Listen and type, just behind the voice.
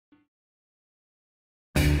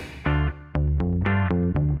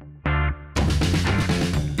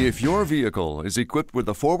If your vehicle is equipped with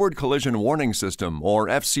the Forward Collision Warning System, or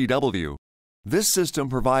FCW, this system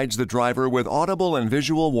provides the driver with audible and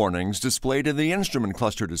visual warnings displayed in the instrument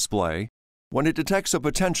cluster display when it detects a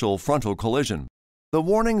potential frontal collision. The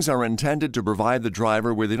warnings are intended to provide the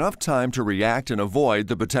driver with enough time to react and avoid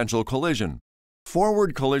the potential collision.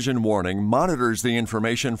 Forward Collision Warning monitors the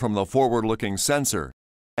information from the forward-looking sensor,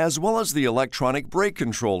 as well as the electronic brake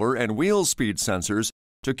controller and wheel speed sensors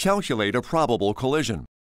to calculate a probable collision.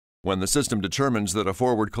 When the system determines that a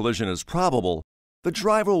forward collision is probable, the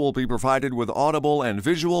driver will be provided with audible and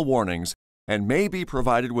visual warnings and may be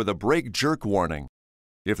provided with a brake jerk warning.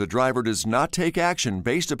 If the driver does not take action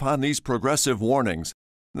based upon these progressive warnings,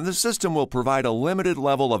 then the system will provide a limited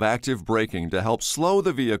level of active braking to help slow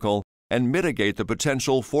the vehicle and mitigate the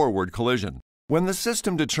potential forward collision. When the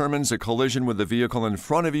system determines a collision with the vehicle in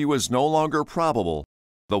front of you is no longer probable,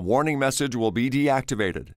 the warning message will be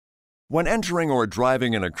deactivated. When entering or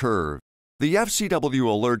driving in a curve, the FCW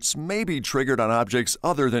alerts may be triggered on objects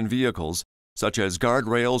other than vehicles, such as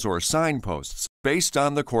guardrails or signposts, based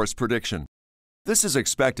on the course prediction. This is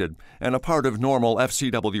expected and a part of normal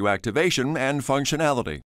FCW activation and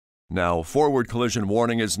functionality. Now, Forward Collision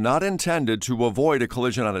Warning is not intended to avoid a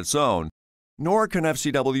collision on its own, nor can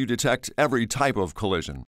FCW detect every type of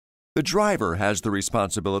collision. The driver has the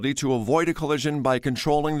responsibility to avoid a collision by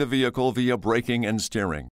controlling the vehicle via braking and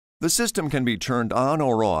steering. The system can be turned on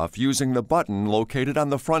or off using the button located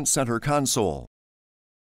on the front center console.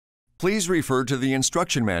 Please refer to the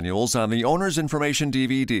instruction manuals on the Owner's Information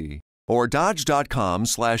DVD or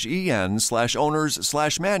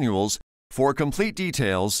dodge.com/en/owners/manuals for complete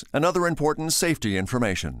details and other important safety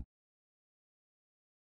information.